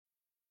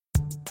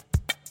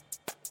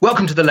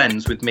Welcome to The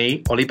Lens with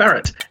me, Ollie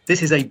Barrett.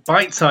 This is a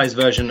bite-sized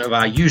version of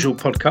our usual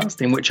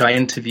podcast in which I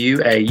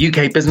interview a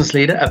UK business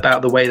leader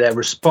about the way they're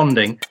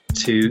responding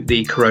to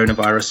the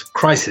coronavirus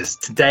crisis.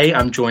 Today,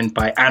 I'm joined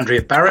by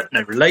Andrea Barrett,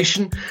 no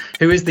relation,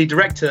 who is the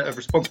Director of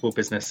Responsible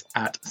Business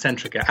at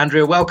Centrica.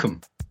 Andrea,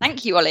 welcome.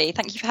 Thank you, Ollie.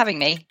 Thank you for having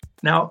me.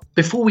 Now,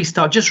 before we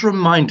start, just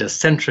remind us,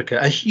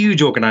 Centrica, a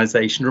huge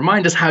organisation,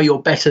 remind us how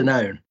you're better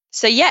known.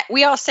 So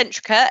we are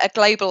Centrica, a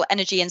global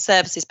energy and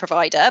services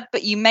provider,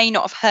 but you may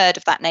not have heard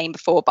of that name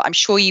before, but I'm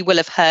sure you will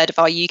have heard of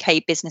our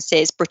UK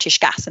businesses, British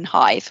Gas and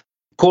HIVE.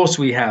 Of course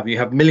we have. You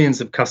have millions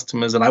of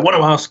customers, and I want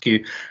to ask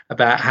you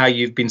about how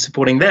you've been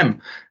supporting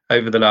them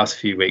over the last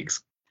few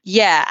weeks.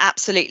 Yeah,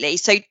 absolutely.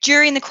 So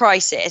during the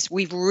crisis,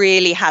 we've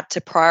really had to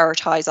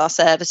prioritise our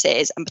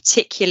services, and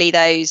particularly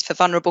those for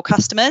vulnerable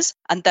customers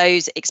and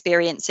those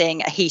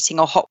experiencing a heating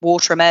or hot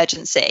water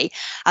emergency.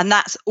 And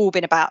that's all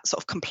been about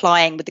sort of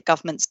complying with the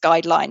government's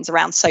guidelines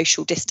around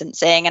social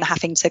distancing and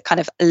having to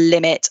kind of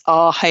limit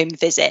our home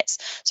visits.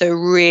 So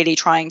really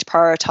trying to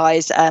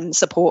prioritise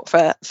support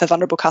for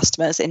vulnerable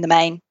customers in the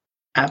main.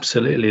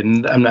 Absolutely.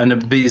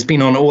 And it's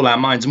been on all our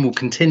minds and will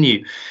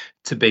continue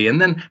to be. And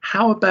then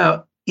how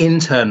about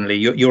internally,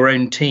 your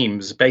own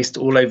teams based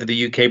all over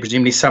the UK,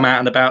 presumably some out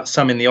and about,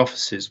 some in the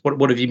offices?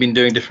 What have you been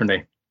doing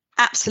differently?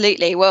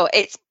 Absolutely. Well,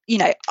 it's,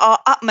 our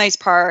utmost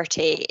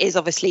priority is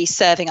obviously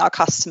serving our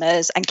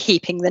customers and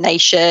keeping the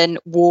nation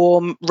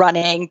warm,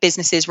 running,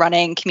 businesses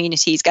running,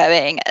 communities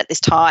going at this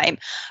time.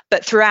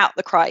 But throughout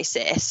the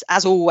crisis,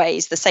 as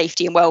always, the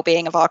safety and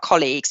well-being of our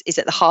colleagues is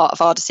at the heart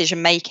of our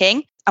decision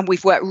making. And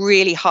we've worked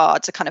really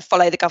hard to kind of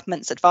follow the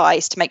government's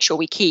advice to make sure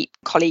we keep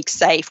colleagues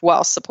safe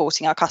whilst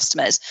supporting our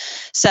customers.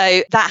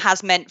 So that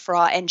has meant for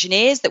our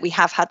engineers that we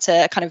have had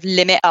to kind of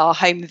limit our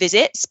home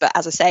visits. But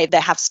as I say, they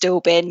have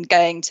still been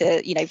going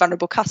to,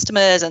 vulnerable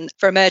customers and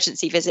for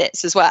emergency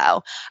visits as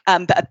well.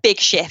 But a big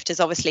shift has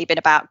obviously been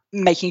about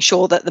making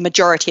sure that the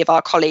majority of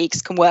our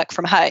colleagues can work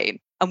from home.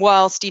 And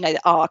whilst,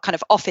 our kind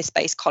of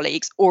office-based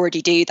colleagues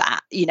already do that,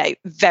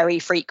 very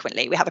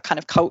frequently, we have a kind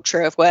of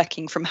culture of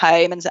working from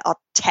home and our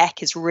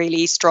tech is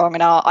really strong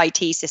and our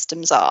IT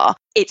systems are.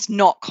 It's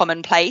not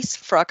commonplace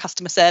for our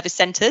customer service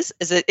centres,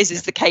 as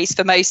is the case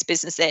for most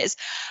businesses.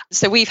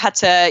 So we've had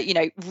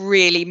to,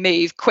 really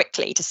move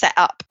quickly to set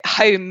up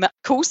home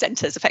call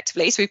centres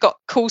effectively. So we've got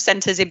call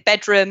centres in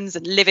bedrooms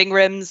and living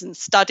rooms and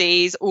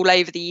studies all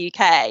over the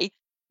UK,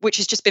 which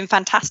has just been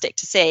fantastic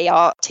to see.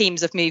 Our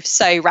teams have moved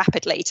so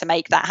rapidly to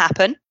make that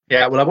happen.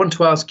 Yeah, well, I want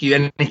to ask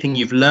you anything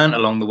you've learned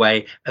along the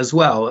way as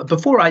well.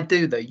 Before I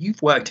do, though,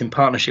 you've worked in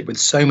partnership with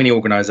so many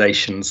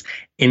organisations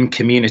in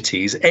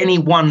communities. Any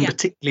one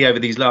particularly over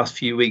these last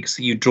few weeks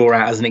that you draw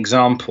out as an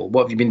example?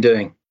 What have you been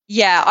doing?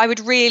 Yeah, I would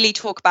really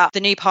talk about the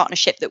new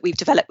partnership that we've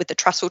developed with the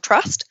Trussell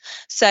Trust.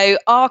 So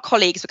our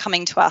colleagues were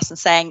coming to us and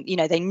saying,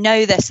 they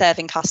know they're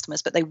serving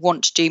customers, but they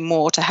want to do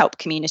more to help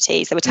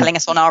communities. They were telling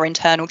us on our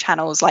internal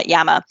channels like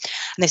Yammer, and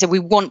they said, we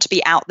want to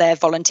be out there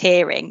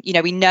volunteering.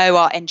 We know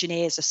our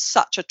engineers are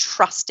such a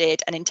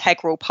trusted and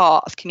integral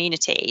part of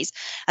communities,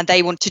 and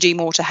they want to do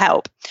more to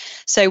help.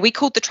 So we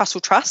called the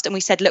Trussell Trust and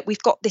we said, look, we've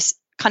got this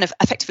kind of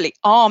effectively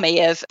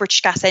army of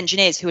British Gas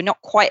engineers who are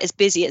not quite as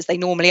busy as they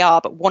normally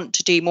are, but want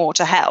to do more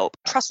to help.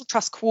 Trussell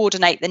Trust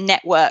coordinate the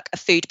network of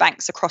food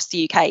banks across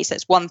the UK. So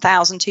it's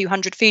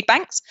 1,200 food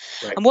banks.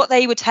 Right. And what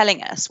they were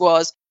telling us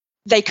was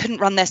they couldn't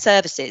run their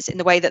services in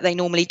the way that they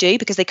normally do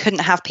because they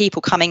couldn't have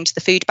people coming to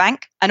the food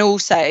bank. And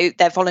also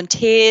their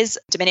volunteers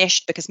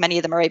diminished because many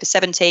of them are over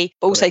 70,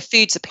 but also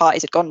food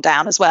supplies had gone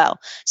down as well.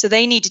 So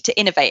they needed to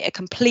innovate a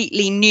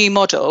completely new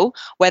model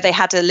where they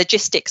had a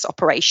logistics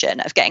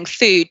operation of getting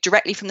food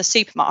directly from the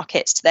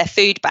supermarkets to their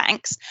food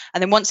banks.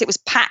 And then once it was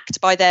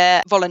packed by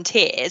their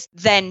volunteers,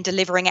 then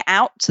delivering it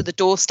out to the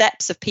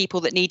doorsteps of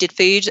people that needed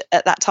food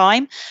at that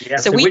time. Yeah,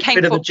 so we came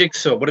bit of the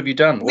jigsaw. What have you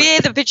done?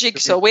 We're the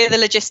jigsaw. We're the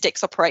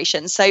logistics operation.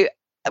 So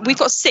we've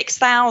got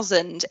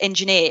 6,000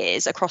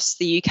 engineers across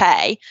the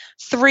UK.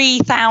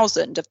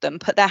 3,000 of them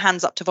put their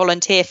hands up to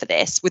volunteer for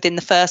this within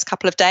the first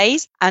couple of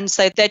days. And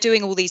so they're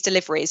doing all these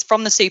deliveries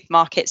from the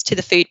supermarkets to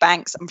the food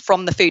banks and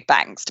from the food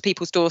banks to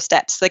people's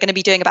doorsteps. So they're going to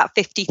be doing about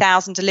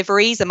 50,000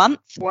 deliveries a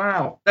month.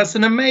 Wow, that's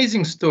an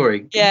amazing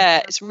story. Yeah,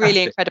 it's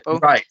really incredible.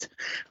 Right.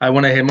 I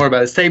want to hear more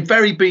about it. Say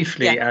very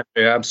briefly,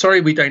 Andrea, I'm sorry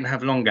we don't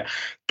have longer.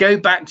 Go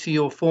back to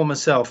your former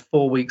self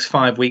 4 weeks,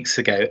 5 weeks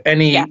ago.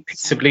 Any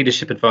piece of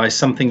leadership advice,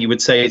 something you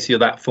would say to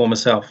that former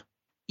self?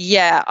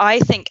 Yeah, I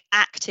think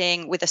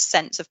acting with a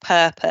sense of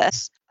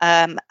purpose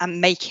and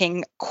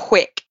making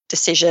quick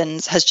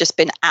decisions has just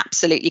been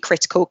absolutely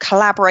critical.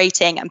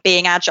 Collaborating and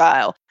being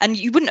agile. And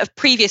you wouldn't have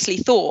previously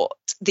thought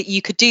that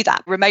you could do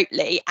that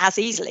remotely as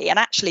easily. And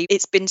actually,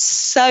 it's been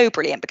so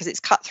brilliant because it's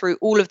cut through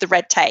all of the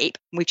red tape.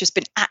 We've just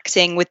been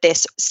acting with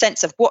this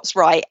sense of what's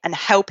right and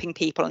helping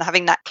people and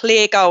having that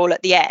clear goal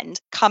at the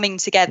end, coming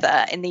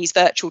together in these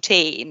virtual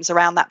teams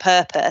around that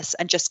purpose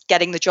and just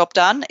getting the job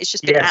done. It's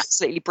just been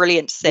absolutely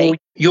brilliant to see. Well,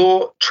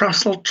 Your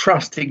Trussell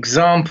Trust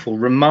example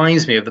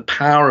reminds me of the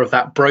power of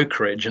that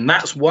brokerage. And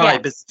that's why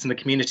business in the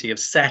community have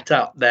set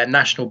up their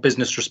National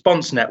Business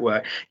Response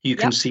Network. You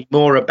can see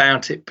more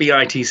about it,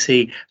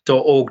 bitc.org.uk.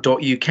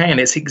 And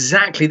it's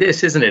exactly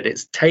this, isn't it?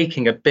 It's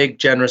taking a big,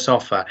 generous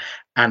offer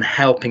and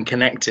helping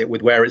connect it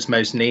with where it's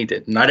most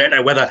needed. And I don't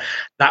know whether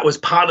that was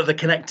part of the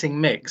connecting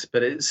mix,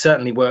 but it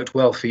certainly worked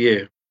well for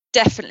you.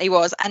 Definitely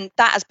was. And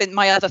that has been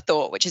my other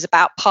thought, which is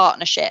about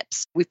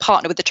partnerships. We've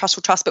partnered with the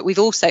Trussell Trust, but we've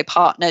also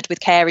partnered with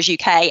Carers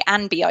UK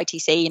and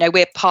BITC. You know,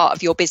 we're part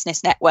of your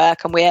business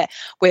network, and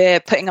we're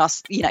putting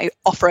us,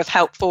 offer of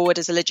help forward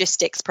as a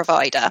logistics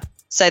provider.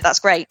 So that's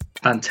great.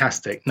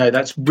 Fantastic. No,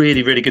 that's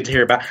really, really good to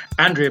hear about.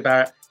 Andrea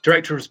Barrett,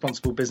 Director of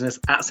Responsible Business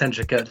at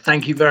Centrica.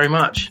 Thank you very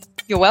much.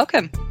 You're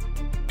welcome.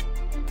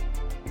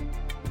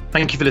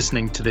 Thank you for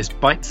listening to this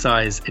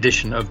bite-size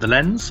edition of The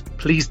Lens.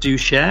 Please do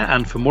share,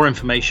 and for more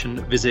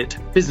information, visit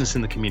Business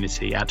in the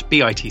Community at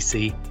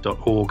bitc.org.uk.